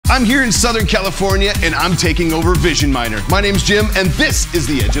I'm here in Southern California and I'm taking over Vision Miner. My name's Jim and this is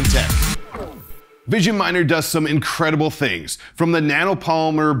the Edge of Tech. Vision Miner does some incredible things, from the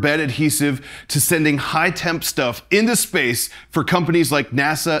nanopolymer bed adhesive to sending high temp stuff into space for companies like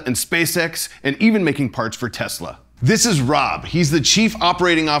NASA and SpaceX, and even making parts for Tesla. This is Rob. He's the Chief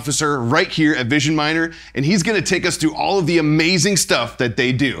Operating Officer right here at Vision Miner, and he's gonna take us through all of the amazing stuff that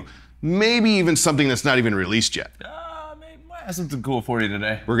they do. Maybe even something that's not even released yet. I have something cool for you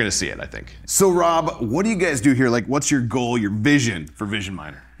today. We're gonna see it, I think. So Rob, what do you guys do here? Like, what's your goal, your vision for Vision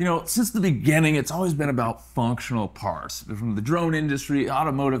Miner? You know, since the beginning, it's always been about functional parts. From the drone industry,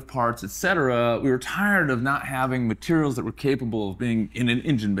 automotive parts, etc. We were tired of not having materials that were capable of being in an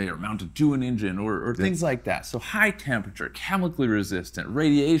engine bay or mounted to an engine or things like that. So high temperature, chemically resistant,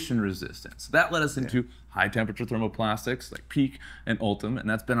 radiation resistant. So that led us into high temperature thermoplastics like PEEK and Ultim, and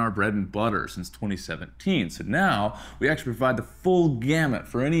that's been our bread and butter since 2017. So now we actually provide the full gamut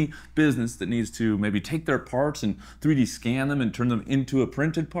for any business that needs to maybe take their parts and 3D scan them and turn them into a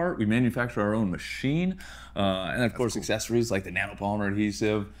printed part. We manufacture our own machine, and of course accessories like the nanopolymer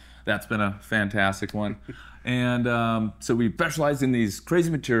adhesive. That's been a fantastic one. And so we specialize in these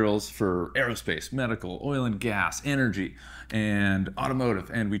crazy materials for aerospace, medical, oil and gas, energy, and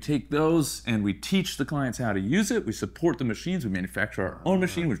automotive. And we take those and we teach the clients how to use it. We support the machines. We manufacture our own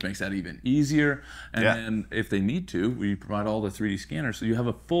machine, which makes that even easier. And then if they need to, we provide all the 3D scanners. So you have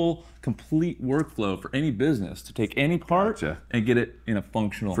a full, complete workflow for any business to take any part and get it in a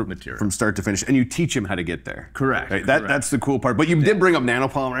functional material. From start to finish. And you teach them how to get there. Correct. Right? That's the cool part. But you did bring up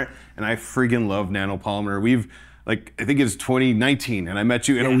nanopolymer, and I freaking love nanopolymer. I think it's 2019, and I met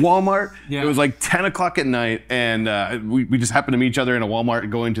you in a Walmart. It was like 10 o'clock at night, and we just happened to meet each other in a Walmart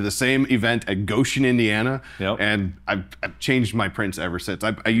going to the same event at Goshen, Indiana. And I've changed my prints ever since.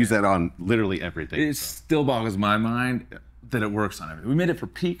 I use that on literally everything. It still boggles my mind that it works on everything. We made it for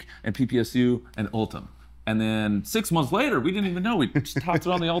PEEK and PPSU and Ultim. And then 6 months later, we didn't even know. We just tossed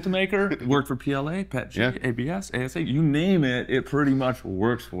it on the Ultimaker. It worked for PLA, PETG, ABS, ASA, you name it, it pretty much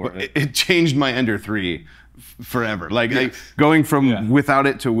works for it. It changed my Ender 3 forever. Like going from without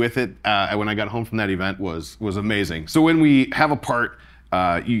it to with it when I got home from that event was amazing. So when we have a part,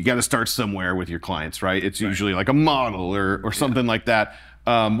 you got to start somewhere with your clients, right? It's usually like a model or something like that.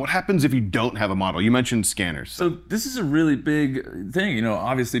 What happens if you don't have a model? You mentioned scanners. So this is a really big thing. You know,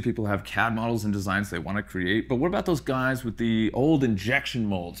 obviously people have CAD models and designs they want to create, but what about those guys with the old injection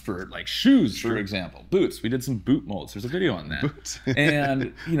molds for like shoes, for example, boots? We did some boot molds. There's a video on that. Boots.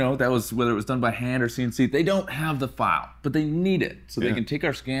 And you know, that was whether it was done by hand or CNC. They don't have the file, but they need it. So they can take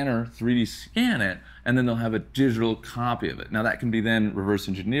our scanner, 3D scan it, and then they'll have a digital copy of it. Now that can be then reverse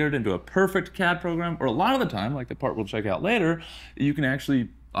engineered into a perfect CAD program, or a lot of the time, like the part we'll check out later, you can actually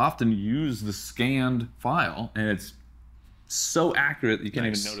often use the scanned file, and it's so accurate that you can't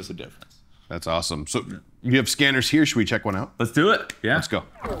even notice a difference. That's awesome. So you have scanners here. Should we check one out? Let's do it. Yeah. Let's go.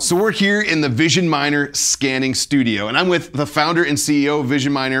 So we're here in the Vision Miner scanning studio, and I'm with the founder and CEO of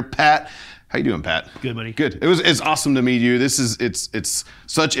Vision Miner, Pat. How you doing, Pat? Good, buddy. Good. It's awesome to meet you. It's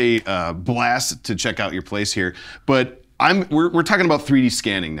such a blast to check out your place here. But we're talking about 3D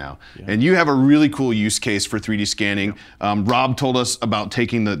scanning now, and you have a really cool use case for 3D scanning. Rob told us about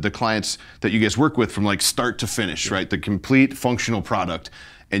taking the clients that you guys work with from like start to finish, right? The complete functional product.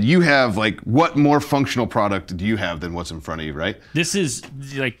 And you have like, what more functional product do you have than what's in front of you, right? This is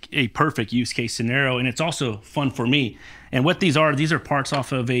like a perfect use case scenario, and it's also fun for me. And what these are parts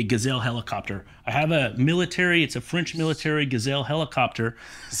off of a Gazelle Helicopter. I have a military, it's a French military Gazelle Helicopter.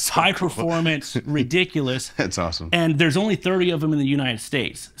 So high performance, ridiculous. That's awesome. And there's only 30 of them in the United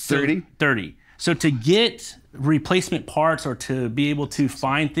States. So 30? 30. So to get replacement parts or to be able to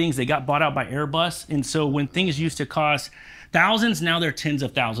find things, they got bought out by Airbus. And so when things used to cost thousands, now they're tens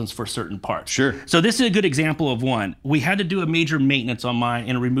of thousands for certain parts. Sure. So this is a good example of one. We had to do a major maintenance on mine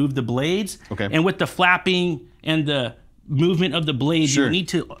and remove the blades. And with the flapping and the movement of the blades, you need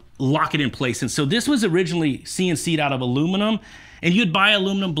to lock it in place. And so this was originally CNC'd out of aluminum, and you'd buy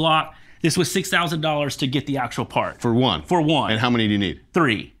aluminum block. This was $6,000 to get the actual part. For one? For one. And how many do you need?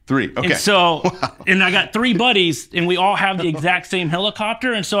 3. 3, okay. And so, and I got 3 buddies, and we all have the exact same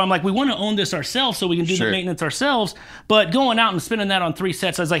helicopter, and so I'm like, we want to own this ourselves so we can do the maintenance ourselves, but going out and spending that on 3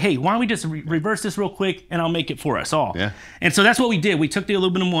 sets, I was like, hey, why don't we just reverse this real quick, and I'll make it for us all. And so that's what we did. We took the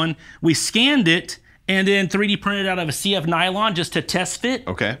aluminum one, we scanned it, and then 3D printed out of a CF nylon just to test fit.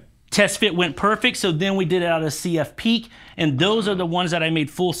 Test fit went perfect, so then we did it out of CF PEEK, and those are the ones that I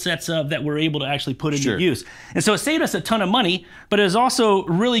made full sets of that we're able to actually put into use. And so it saved us a ton of money, but it was also a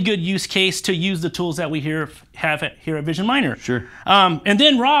really good use case to use the tools that we have here at Vision Miner. And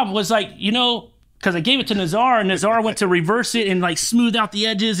then Rob was like, you know, because I gave it to Nazar, and Nazar went to reverse it and like smooth out the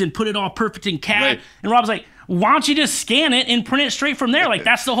edges and put it all perfect in CAD. Right. And Rob's like, why don't you just scan it and print it straight from there? Like,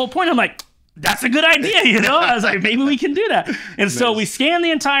 that's the whole point. I'm like, that's a good idea, you know? I was like, maybe we can do that. And so we scanned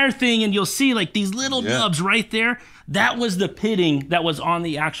the entire thing, and you'll see like these little nubs right there. That was the pitting that was on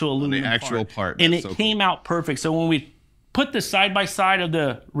the actual aluminum part. And it came out perfect. So when we put the side by side of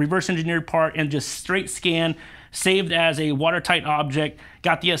the reverse engineered part and just straight scan, saved as a watertight object,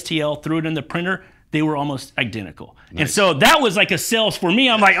 got the STL, threw it in the printer, they were almost identical. Nice. And so that was like a sales for me.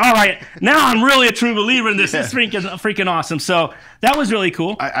 I'm like, all right, now I'm really a true believer in this. It's freaking awesome. So that was really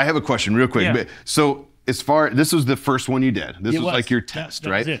cool. I have a question real quick. Yeah. So as far, this was the first one you did. This was like your test,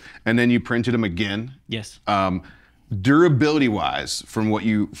 right? Was it. And then you printed them again. Yes. Durability wise, from what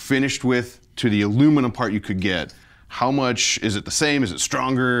you finished with to the aluminum part you could get, how much, is it the same? Is it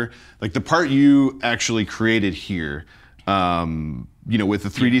stronger? Like the part you actually created here, you know, with the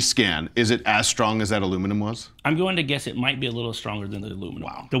 3D scan, is it as strong as that aluminum was? I'm going to guess it might be a little stronger than the aluminum.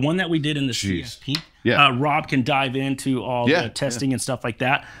 Wow. The one that we did in the CFP, Rob can dive into all the testing and stuff like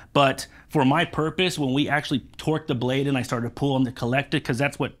that. But for my purpose, when we actually torqued the blade and I started pulling the collective, because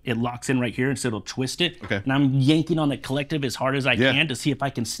that's what it locks in right here, and so it'll twist it. Okay. And I'm yanking on the collective as hard as I can to see if I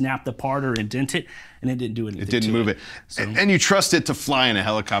can snap the part or indent it, and it didn't do anything. It didn't move it. So, and you trust it to fly in a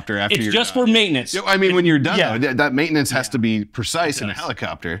helicopter after you're done. It's just for maintenance. I mean, when you're done, that maintenance has to be precise in a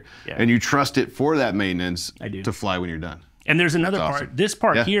helicopter, and you trust it for that maintenance to fly when you're done. And there's another part. This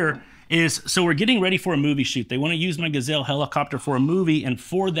part here is, so we're getting ready for a movie shoot. They want to use my Gazelle helicopter for a movie, and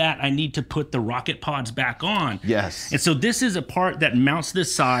for that, I need to put the rocket pods back on. Yes. And so this is a part that mounts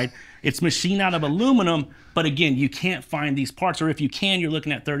this side. It's machined out of aluminum, but again, you can't find these parts, or if you can, you're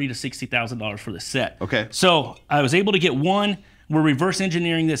looking at $30,000 to $60,000 for the set. Okay. So I was able to get one. We're reverse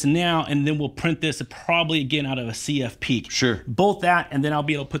engineering this now, and then we'll print this probably again out of a CF Peak. Sure. Both that, and then I'll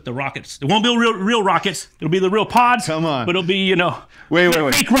be able to put the rockets. It won't be real rockets. It'll be the real pods. Come on. But it'll be, you know, wait.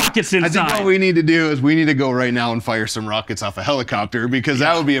 fake rockets inside. I think what we need to do is we need to go right now and fire some rockets off a helicopter, because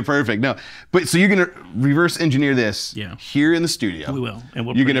that would be a perfect. No, but so you're gonna reverse engineer this here in the studio. We will.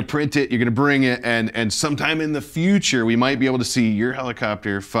 And you're gonna print it. You're gonna bring it, and sometime in the future we might be able to see your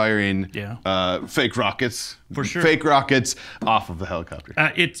helicopter firing fake rockets. For sure. Fake rockets off of the helicopter.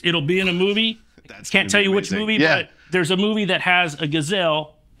 It'll be in a movie. Can't tell you which movie, but there's a movie that has a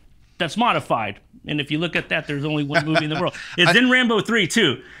Gazelle that's modified. And if you look at that, there's only one movie in the world. It's in Rambo 3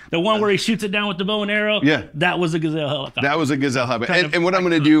 too. The one where he shoots it down with the bow and arrow. Yeah. That was a Gazelle helicopter. That was a Gazelle helicopter. And what I'm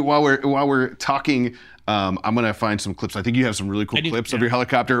going to do while we're talking, I'm going to find some clips. I think you have some really cool clips of your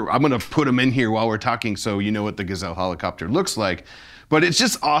helicopter. I'm going to put them in here while we're talking, so you know what the Gazelle helicopter looks like. But it's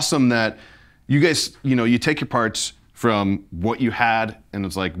just awesome that you guys, you know, you take your parts from what you had, and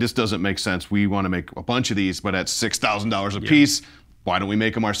it's like, this doesn't make sense. We want to make a bunch of these, but at $6,000 a piece. Why don't we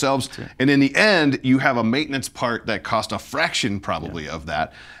make them ourselves? And in the end, you have a maintenance part that cost a fraction probably of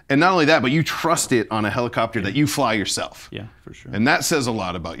that. And not only that, but you trust it on a helicopter that you fly yourself. Yeah, for sure. And that says a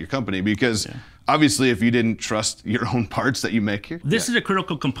lot about your company, because obviously if you didn't trust your own parts that you make here. This is a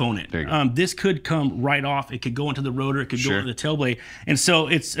critical component. This could come right off. It could go into the rotor. It could go into the tailblade. And so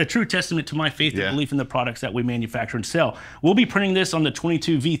it's a true testament to my faith and belief in the products that we manufacture and sell. We'll be printing this on the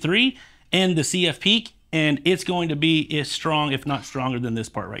 22 V3 and the CF Peak, and it's going to be as strong, if not stronger, than this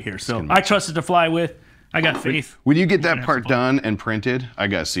part right here. So I trust it to fly with. I got faith. When you get that part done and printed, I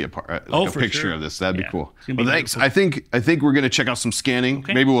gotta see a picture of this. That'd be cool. Well, thanks. I think we're gonna check out some scanning.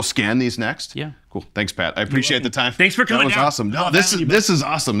 Maybe we'll scan these next. Yeah. Cool. Thanks, Pat. I appreciate the time. Thanks for coming. That was awesome. No, this is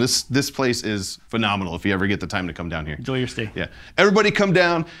awesome. This place is phenomenal. If you ever get the time to come down here, enjoy your stay. Yeah. Everybody, come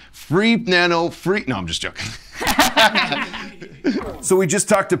down. Free nano. Free. No, I'm just joking. So we just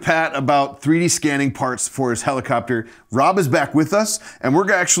talked to Pat about 3D scanning parts for his helicopter. Rob is back with us, and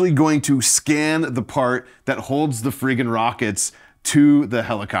we're actually going to scan the part that holds the friggin' rockets to the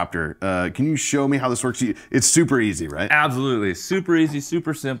helicopter. Can you show me how this works? It's super easy, right? Absolutely. Super easy,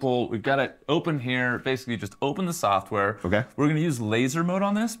 super simple. We've got it open here. Basically, just open the software. Okay. We're going to use laser mode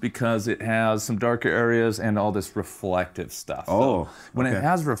on this because it has some darker areas and all this reflective stuff. Oh, so when it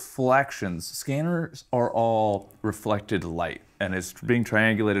has reflections, scanners are all reflected light, and it's being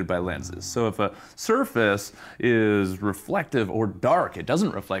triangulated by lenses. So if a surface is reflective or dark, it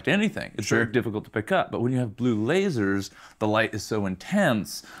doesn't reflect anything. It's very difficult to pick up. But when you have blue lasers, the light is so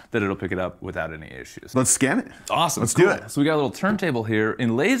intense that it'll pick it up without any issues. Let's scan it. It's awesome. Let's do it. So we got a little turntable here.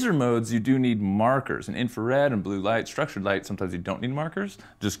 In laser modes, you do need markers. In infrared and blue light, structured light, sometimes you don't need markers.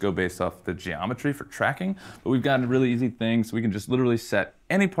 Just go based off the geometry for tracking. But we've got a really easy thing, so we can just literally set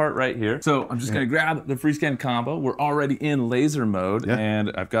any part right here. So I'm just gonna grab the FreeScan combo. We're already in laser mode, and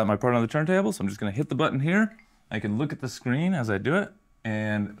I've got my part on the turntable, so I'm just gonna hit the button here. I can look at the screen as I do it,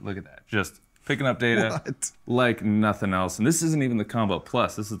 and look at that. Just picking up data like nothing else. And this isn't even the Combo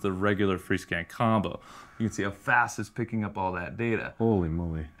Plus. This is the regular FreeScan Combo. You can see how fast it's picking up all that data. Holy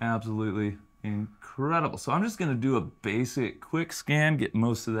moly. Absolutely incredible. So I'm just gonna do a basic quick scan, get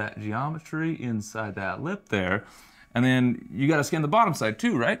most of that geometry inside that lip there. And then you gotta scan the bottom side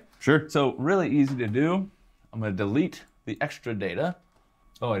too, right? Sure. So really easy to do. I'm gonna delete the extra data.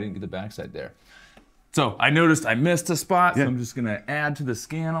 Oh, I didn't get the backside there. So I noticed I missed a spot, so I'm just gonna add to the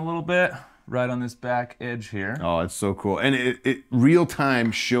scan a little bit, right on this back edge here. Oh, it's so cool. And it real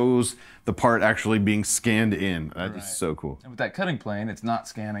time shows the part actually being scanned in. That is so cool. And with that cutting plane, it's not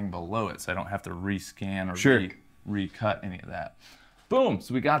scanning below it, so I don't have to rescan or recut any of that. Boom,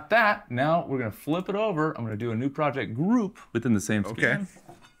 so we got that. Now we're gonna flip it over. I'm gonna do a new project group within the same scan.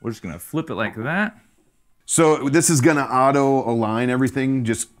 We're just gonna flip it like that. So this is gonna auto align everything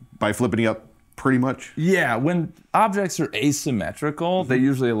just by flipping it up pretty much? Yeah, when objects are asymmetrical, they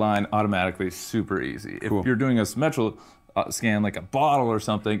usually align automatically super easy. If you're doing a symmetrical scan like a bottle or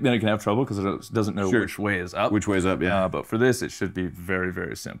something, then it can have trouble because it doesn't know which way is up. Which way is up, yeah. But for this, it should be very,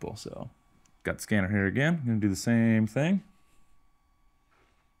 very simple. So got the scanner here again. I'm gonna do the same thing.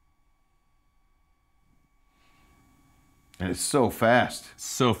 And it's so fast.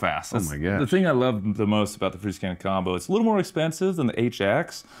 So fast. Oh my gosh. The thing I love the most about the FreeScan Combo, it's a little more expensive than the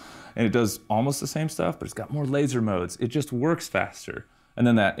HX, and it does almost the same stuff, but it's got more laser modes. It just works faster. And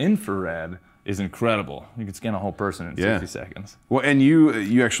then that infrared is incredible. You can scan a whole person in 60 seconds. Well, and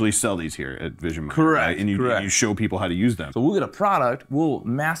you actually sell these here at Vision Miner, Correct, right? And you show people how to use them. So we'll get a product, we'll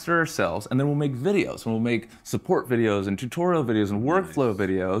master ourselves, and then we'll make videos. And we'll make support videos and tutorial videos and workflow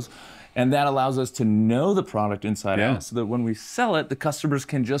videos. And that allows us to know the product inside out so that when we sell it, the customers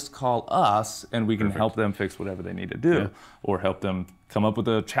can just call us and we can help them fix whatever they need to do or help them come up with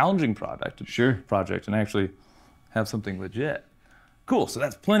a challenging project and actually have something legit. Cool, so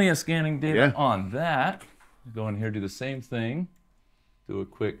that's plenty of scanning data on that. Go in here, do the same thing. Do a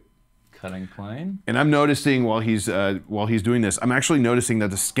quick cutting plane. And I'm noticing while he's doing this, I'm actually noticing that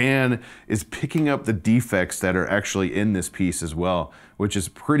the scan is picking up the defects that are actually in this piece as well, which is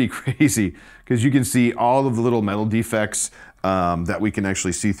pretty crazy because you can see all of the little metal defects that we can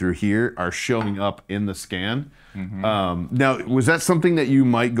actually see through here are showing up in the scan. Now, was that something that you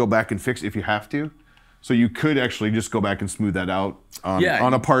might go back and fix if you have to? So you could actually just go back and smooth that out on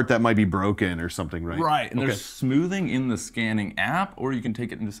a part that might be broken or something, right? Right, and there's smoothing in the scanning app, or you can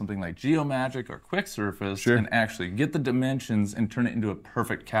take it into something like GeoMagick or QuickSurface and actually get the dimensions and turn it into a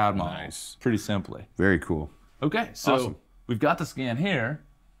perfect CAD model. Pretty simply. Very cool. Okay, so we've got the scan here.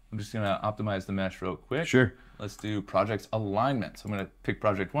 I'm just gonna optimize the mesh real quick. Let's do project alignment. So I'm gonna pick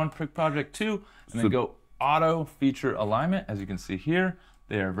project 1, pick project 2, and then go auto feature alignment. As you can see here,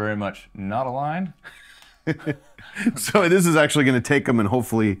 they are very much not aligned. So this is actually going to take them and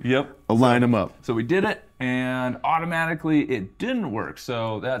hopefully align them up. So we did it, and automatically it didn't work.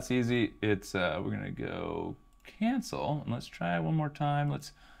 So that's easy. It's we're going to go cancel, and let's try it one more time.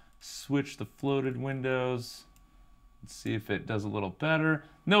 Let's switch the floated windows. Let's see if it does a little better.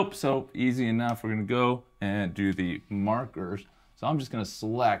 Nope. So easy enough. We're going to go and do the markers. So I'm just going to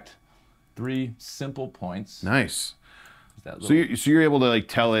select 3 simple points. Nice. So you're able to like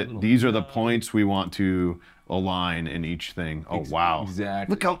tell it these are the points we want to align in each thing. Oh wow!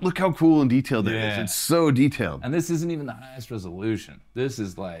 Exactly. Look how cool and detailed it is. It's so detailed. And this isn't even the highest resolution. This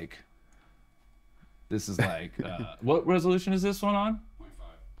is like what resolution is this one on?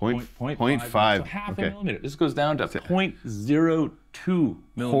 0.5. So half a millimeter. This goes down to 0.02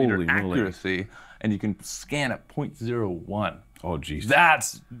 millimeter accuracy, and you can scan at 0.01. Oh geez.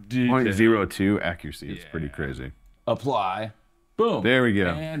 That's 0.02 accuracy. It's pretty crazy. Apply, boom. There we go.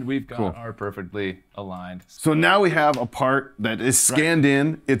 And we've got our perfectly aligned. So now we have a part that is scanned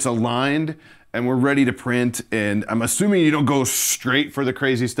in, it's aligned, and we're ready to print. And I'm assuming you don't go straight for the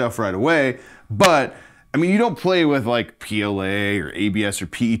crazy stuff right away, but I mean, you don't play with like PLA or ABS or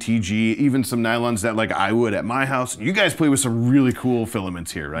PETG, even some nylons that like I would at my house. You guys play with some really cool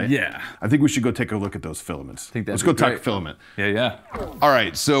filaments here, right? Yeah. I think we should go take a look at those filaments. Let's go talk filament. Yeah. All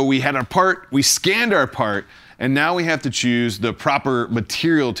right, so we had our part, we scanned our part, and now we have to choose the proper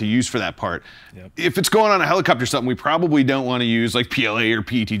material to use for that part. If it's going on a helicopter or something, we probably don't want to use like PLA or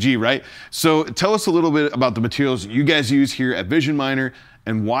PETG, right? So tell us a little bit about the materials you guys use here at Vision Miner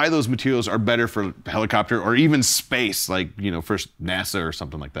and why those materials are better for helicopter or even space, like, you know, for NASA or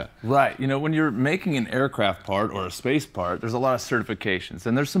something like that. Right. You know, when you're making an aircraft part or a space part, there's a lot of certifications,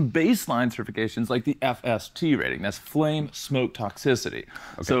 and there's some baseline certifications like the FST rating. That's flame smoke toxicity.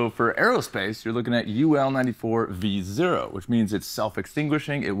 Okay. So for aerospace, you're looking at UL94V0, which means it's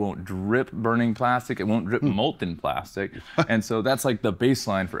self-extinguishing. It won't drip burning plastic. It won't drip molten plastic. And so that's like the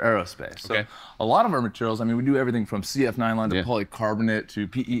baseline for aerospace. So a lot of our materials, I mean, we do everything from CF nylon to polycarbonate to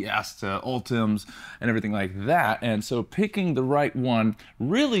PES to Ultims and everything like that. And so picking the right one,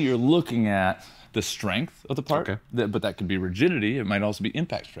 really you're looking at the strength of the part, but that could be rigidity. It might also be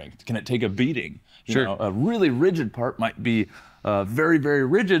impact strength. Can it take a beating? You know, a really rigid part might be very, very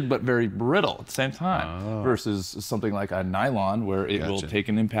rigid, but very brittle at the same time, versus something like a nylon where it will take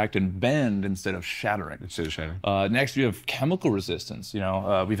an impact and bend instead of shattering. Next, you have chemical resistance. You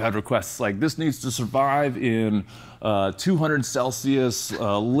know, we've had requests like, this needs to survive in 200 Celsius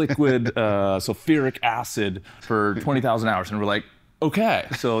liquid sulfuric acid for 20,000 hours. And we're like, okay,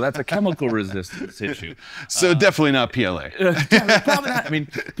 so that's a chemical resistance issue. So definitely not PLA. Probably not. I mean,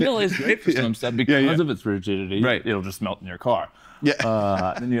 PLA is great for some stuff because of its rigidity. Right. It'll just melt in your car.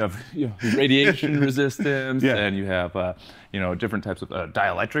 Then you have radiation resistance, and you have different types of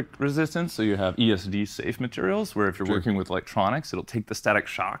dielectric resistance. So you have ESD safe materials, where if you're working with electronics, it'll take the static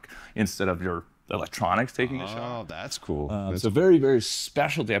shock instead of your electronics taking a shock. Oh, that's cool. So very, very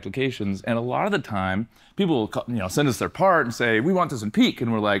specialty applications. And a lot of the time, people will send us their part and say, we want this in PEEK.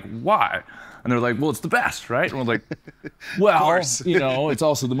 And we're like, why? And they're like, well, it's the best, right? And we're like, well, it's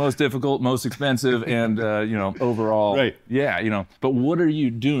also the most difficult, most expensive, and, overall. But what are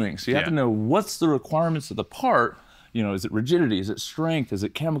you doing? So you have to know, what's the requirements of the part? Is it rigidity? Is it strength? Is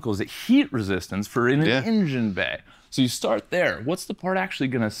it chemical? Is it heat resistance for in an engine bay? So you start there. What's the part actually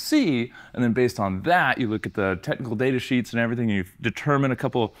going to see? And then based on that, you look at the technical data sheets and everything. You determine a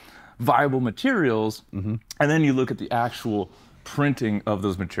couple viable materials, and then you look at the actual printing of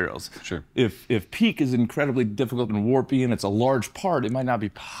those materials. If PEEK is incredibly difficult and warpy and it's a large part, it might not be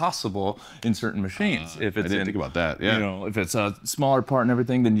possible in certain machines. If it's I didn't think about that. If it's a smaller part and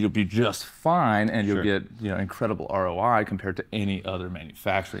everything, then you'll be just fine, and you'll get incredible ROI compared to any other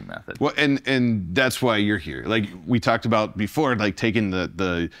manufacturing method. Well, and that's why you're here. Like we talked about before, like taking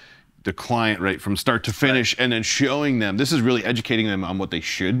the client right from start to finish and then showing them, this is really educating them on what they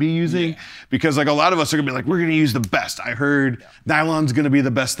should be using, because like a lot of us are gonna be like, we're gonna use the best. I heard nylon's gonna be the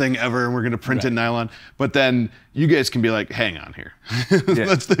best thing ever and we're gonna print in nylon, but then you guys can be like, hang on here.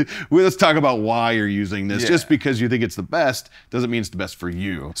 Let's talk about why you're using this. Just because you think it's the best doesn't mean it's the best for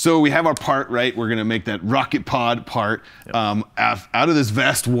you. So we have our part, right? We're gonna make that rocket pod part out of this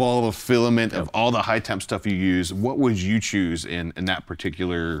vast wall of filament of all the high temp stuff you use. What would you choose in that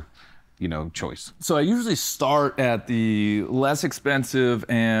particular choice? So I usually start at the less expensive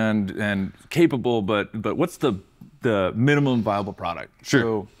and capable, but what's the minimum viable product?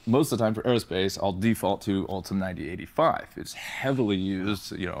 So most of the time for aerospace, I'll default to Ultim 9085. It's heavily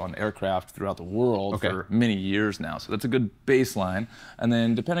used, on aircraft throughout the world for many years now. So that's a good baseline. And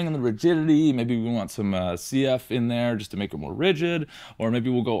then depending on the rigidity, maybe we want some CF in there just to make it more rigid, or maybe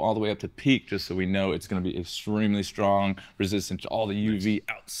we'll go all the way up to PEEK just so we know it's going to be extremely strong, resistant to all the UV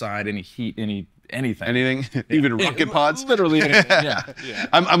outside, any heat, anything, even rocket pods. Literally anything.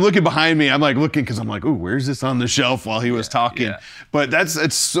 I'm looking behind me. I'm like looking because I'm like, ooh, where's this on the shelf while he was talking? But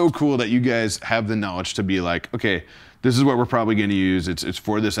it's so cool that you guys have the knowledge to be like, okay, this is what we're probably going to use. It's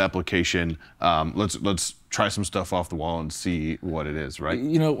for this application. Let's try some stuff off the wall and see what it is, right?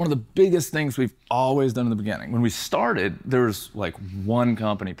 One of the biggest things we've always done in the beginning, when we started, there was like one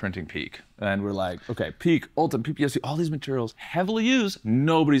company printing PEEK, and we're like, okay, PEEK, Ultim, PPSC, all these materials heavily used,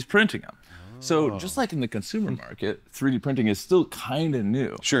 nobody's printing them. So just like in the consumer market, 3D printing is still kind of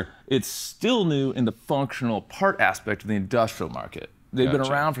new. It's still new in the functional part aspect of the industrial market. They've been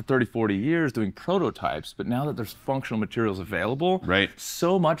around for 30, 40 years doing prototypes, but now that there's functional materials available,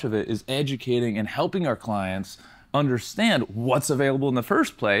 so much of it is educating and helping our clients understand what's available in the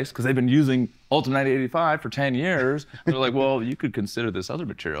first place, because they've been using Ultim 9085 for 10 years. They're like, well, you could consider this other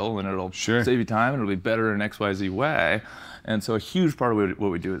material and it'll save you time and it'll be better in XYZ way. And so a huge part of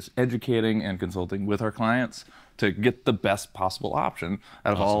what we do is educating and consulting with our clients to get the best possible option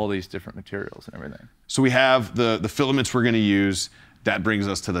out of all these different materials and everything. So we have the filaments we're going to use. That brings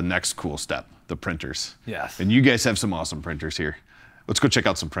us to the next cool step, the printers. And you guys have some awesome printers here. Let's go check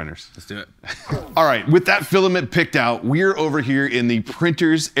out some printers. Let's do it. All right, with that filament picked out, we're over here in the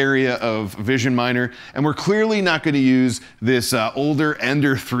printers area of Vision Miner, and we're clearly not going to use this older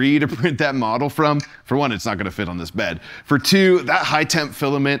Ender 3 to print that model from. For one, it's not going to fit on this bed. For two, that high temp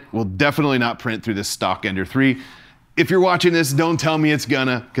filament will definitely not print through this stock Ender 3. If you're watching this, don't tell me it's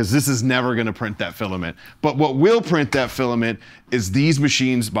gonna, because this is never gonna print that filament. But what will print that filament is these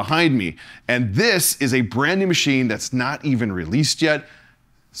machines behind me. And this is a brand new machine that's not even released yet.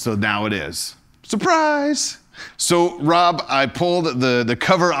 So now it is. Surprise! So Rob, I pulled the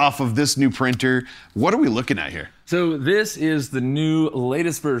cover off of this new printer. What are we looking at here? So this is the new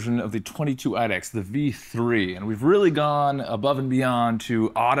latest version of the 22 IDEX, the V3, and we've really gone above and beyond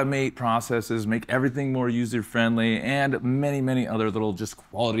to automate processes, make everything more user-friendly, and many, many other little just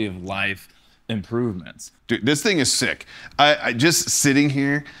quality of life improvements. Dude, this thing is sick. I just sitting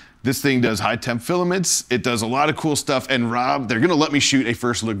here, this thing does high temp filaments. It does a lot of cool stuff. And Rob, they're gonna let me shoot a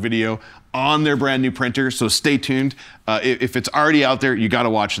first look video on their brand new printer. So stay tuned. If it's already out there, you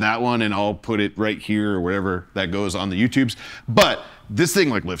gotta watch that one, and I'll put it right here or wherever that goes on the YouTubes. But this thing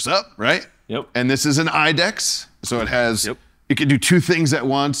like lifts up, right? Yep. And this is an IDEX. So it has, it can do two things at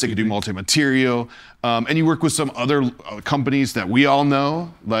once. It can do multi-material. And you work with some other companies that we all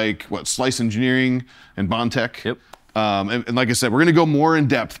know, like what, Slice Engineering and Bondtech. Yep. And like I said, we're gonna go more in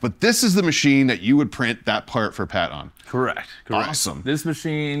depth, but this is the machine that you would print that part for Pat on. Correct. Awesome. This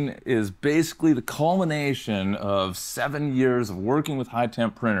machine is basically the culmination of 7 years of working with high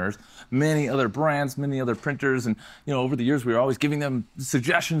temp printers, many other brands, many other printers, and over the years we were always giving them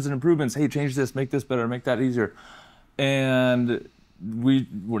suggestions and improvements. Hey, change this, make this better, make that easier. And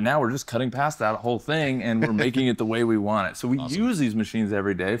we're just cutting past that whole thing, and we're making it the way we want it. So we use these machines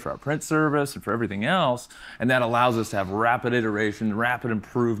every day for our print service and for everything else, and that allows us to have rapid iteration, rapid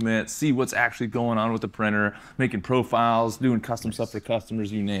improvement, see what's actually going on with the printer, making profiles, doing custom stuff for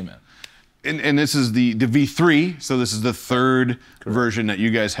customers, you name it. And this is the V3, so this is the third version that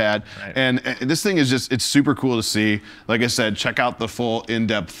you guys had. Right. And this thing is just, it's super cool to see. Like I said, check out the full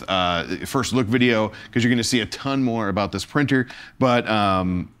in-depth first look video, because you're gonna see a ton more about this printer. But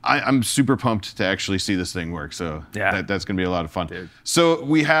I'm super pumped to actually see this thing work. So yeah, that's gonna be a lot of fun. Dude. So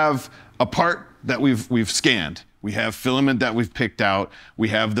we have a part that we've scanned. We have filament that we've picked out. We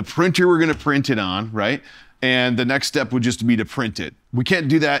have the printer we're gonna print it on, right? And the next step would just be to print it. We can't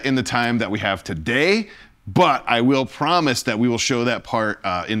do that in the time that we have today, but I will promise that we will show that part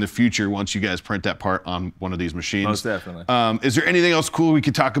in the future once you guys print that part on one of these machines. Most definitely. Is there anything else cool we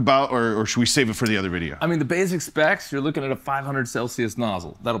could talk about, or should we save it for the other video? I mean, the basic specs, you're looking at a 500 Celsius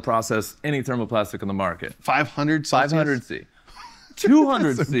nozzle. That'll process any thermoplastic on the market. 500 Celsius? 500 C.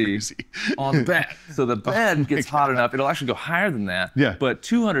 200 C on the bed. So the bed gets hot enough, it'll actually go higher than that. Yeah. But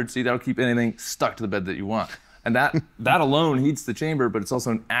 200 C, that'll keep anything stuck to the bed that you want. And that alone heats the chamber, but it's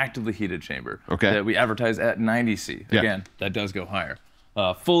also an actively heated chamber. Okay. That we advertise at 90 C. Again, that does go higher.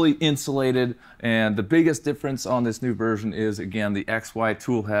 Fully insulated, and the biggest difference on this new version is, again, the XY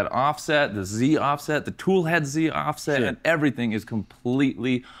tool head offset, the Z offset, the tool head Z offset, and everything is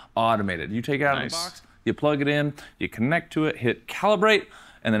completely automated. You take it out of the box, you plug it in, you connect to it, hit calibrate,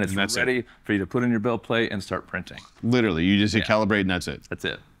 and then it's ready for you to put in your build plate and start printing. Literally, you just hit calibrate and that's it. That's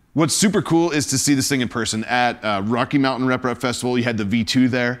it. What's super cool is to see this thing in person. At Rocky Mountain Rep Rep Festival, you had the V2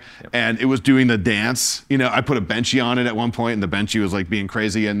 there, and it was doing the dance. I put a Benchy on it at one point, and the Benchy was like being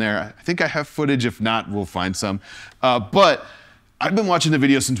crazy in there. I think I have footage. If not, we'll find some. But I've been watching the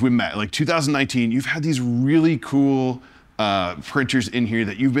video since we met, like 2019. You've had these really cool printers in here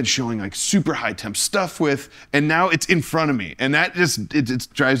that you've been showing like super high temp stuff with, and now it's in front of me, and that just it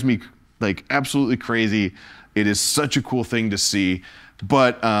drives me like absolutely crazy. It is such a cool thing to see.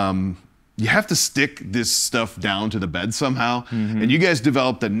 But you have to stick this stuff down to the bed somehow. And you guys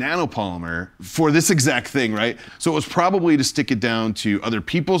developed a nanopolymer for this exact thing, right? So it was probably to stick it down to other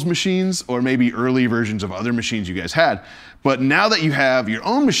people's machines, or maybe early versions of other machines you guys had. But now that you have your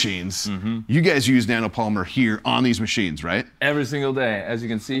own machines, you guys use nanopolymer here on these machines, right? Every single day. As you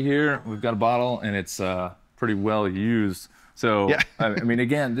can see here, we've got a bottle, and it's pretty well used. So, I mean,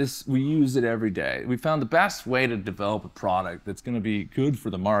 again, we use it every day. We found the best way to develop a product that's going to be good for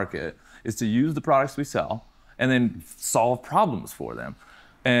the market is to use the products we sell and then solve problems for them.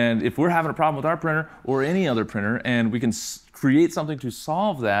 And if we're having a problem with our printer or any other printer, and we can create something to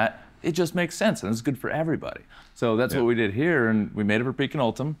solve that, it just makes sense, and it's good for everybody. So that's what we did here, and we made it for Pekin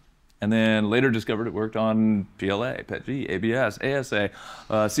Ultim. And then later discovered it worked on PLA, PETG, ABS, ASA,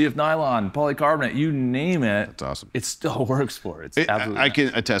 CF nylon, polycarbonate, you name it. That's awesome. It still works for it. It's absolutely I can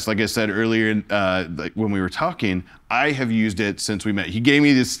attest, like I said earlier, like when we were talking, I have used it since we met. He gave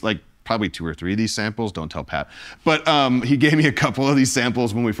me this like probably 2 or 3 of these samples, don't tell Pat. But he gave me a couple of these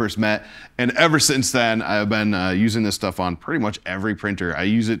samples when we first met. And ever since then, I've been using this stuff on pretty much every printer. I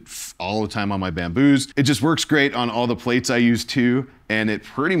use it all the time on my bamboos. It just works great on all the plates I use too. And it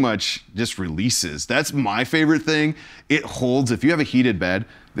pretty much just releases. That's my favorite thing. It holds, if you have a heated bed,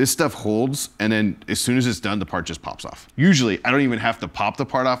 This stuff holds, and then as soon as it's done, the part just pops off. Usually, I don't even have to pop the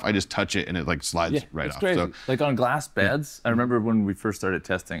part off. I just touch it, and it like slides right off. Crazy. So, like on glass beds, I remember when we first started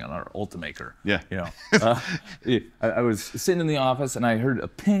testing on our Ultimaker. Yeah. You know, I was sitting in the office, and I heard a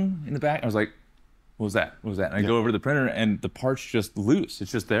ping in the back. I was like, what was that? What was that? And I go over to the printer, and the part's just loose.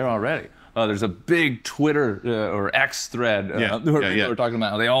 It's just there already. There's a big Twitter or X thread where people were talking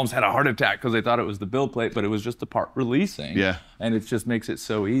about how they almost had a heart attack because they thought it was the build plate, but it was just the part releasing. Yeah. And it just makes it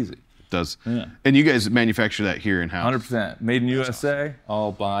so easy. It does. Yeah. And you guys manufacture that here in-house? 100%. Made in USA,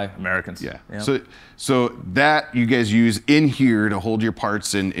 all by Americans. Yeah. Yep. So that you guys use in here to hold your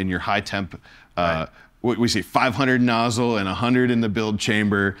parts in your high temp, what we say 500 nozzle and 100 in the build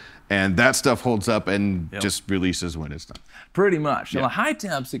chamber, and that stuff holds up and just releases when it's done. Pretty much. Now, high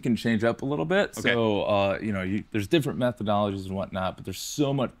temps, it can change up a little bit. Okay. So, you know, there's different methodologies and whatnot, but there's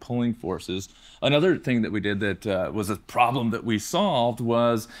so much pulling forces. Another thing that we did that was a problem that we solved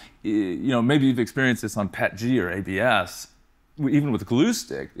was, you know, maybe you've experienced this on PETG or ABS. Even with a glue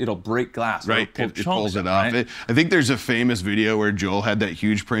stick, it'll break glass. Right, it pulls it off. Right? I think there's a famous video where Joel had that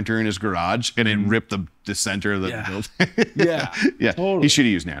huge printer in his garage and it ripped the center of the build. Yeah, totally. He should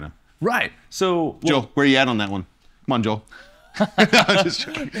have used Nano. Right. So, Joel, where are you at on that one? Come on, Joel. No, I'm just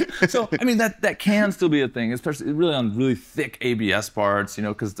joking. So, I mean, that can still be a thing, especially really on really thick ABS parts, you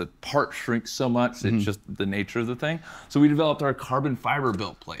know, because the part shrinks so much. It's just the nature of the thing. So we developed our carbon fiber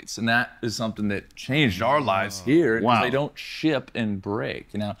built plates, and that is something that changed our lives here because they don't ship and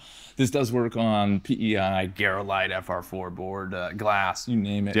break. Now, this does work on PEI, Garolite, FR4 board, glass, you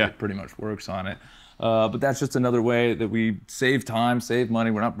name it. It pretty much works on it. But that's just another way that we save time, save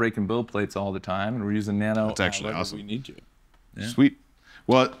money. We're not breaking build plates all the time, and we're using Nano. That's actually awesome. We need to. Yeah. Sweet.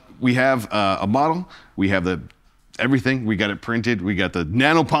 Well, we have a model. We have everything. We got it printed. We got the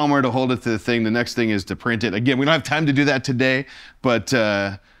nanopolymer to hold it to the thing. The next thing is to print it. Again, we don't have time to do that today, but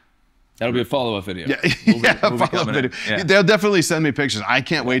that'll be a follow-up video. Yeah, follow-up video. Yeah. They'll definitely send me pictures. I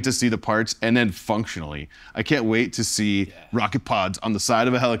can't wait to see the parts, and then functionally, I can't wait to see rocket pods on the side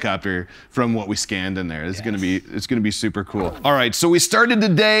of a helicopter from what we scanned in there. It's gonna be super cool. All right, so we started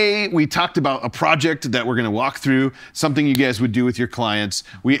today. We talked about a project that we're gonna walk through, something you guys would do with your clients.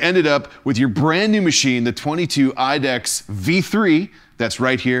 We ended up with your brand new machine, the 22 IDEX V3. That's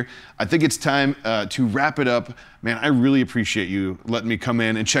right here. I think it's time to wrap it up. Man, I really appreciate you letting me come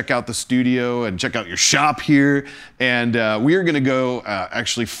in and check out the studio and check out your shop here. And we are gonna go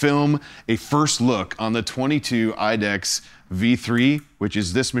actually film a first look on the 22 IDEX V3, which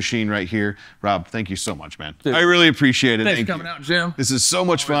is this machine right here. Rob, thank you so much, man. Dude, I really appreciate it. Thanks for coming out, Jim. This is so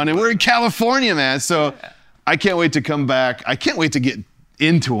much fun. And we're in California, man. So I can't wait to come back. I can't wait to get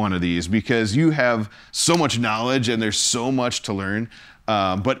into one of these because you have so much knowledge and there's so much to learn.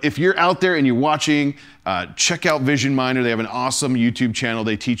 But if you're out there and you're watching, check out Vision Miner. They have an awesome YouTube channel.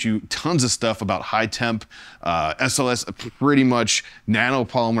 They teach you tons of stuff about high temp, SLS, pretty much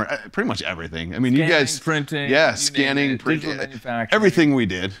nanopolymer, pretty much everything. I mean, scanning, you guys, printing, scanning, printing, manufacturing, everything we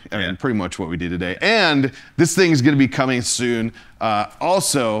did. I mean, pretty much what we did today. And this thing is going to be coming soon.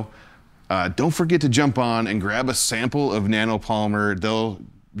 Also, don't forget to jump on and grab a sample of nanopolymer.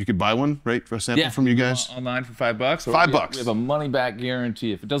 You could buy one, right, for a sample from you guys? Online for $5. $5. We have a money-back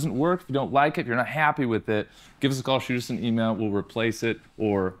guarantee. If it doesn't work, if you don't like it, if you're not happy with it, give us a call, shoot us an email. We'll replace it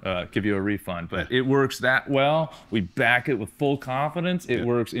or give you a refund. But it works that well. We back it with full confidence. It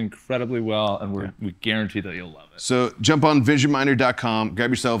works incredibly well, and we guarantee that you'll love it. So jump on visionminer.com,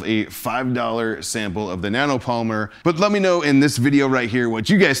 grab yourself a $5 sample of the nanopolymer. But let me know in this video right here what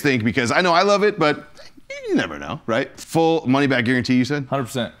you guys think, because I know I love it, but you never know, right? Full money-back guarantee, you said?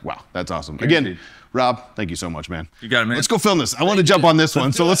 100%. Wow, that's awesome. Guaranteed. Again, Rob, thank you so much, man. You got it, man. Let's go film this. I want to jump on this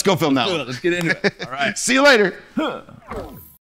one, so let's go film that one. Let's get into it. All right. See you later.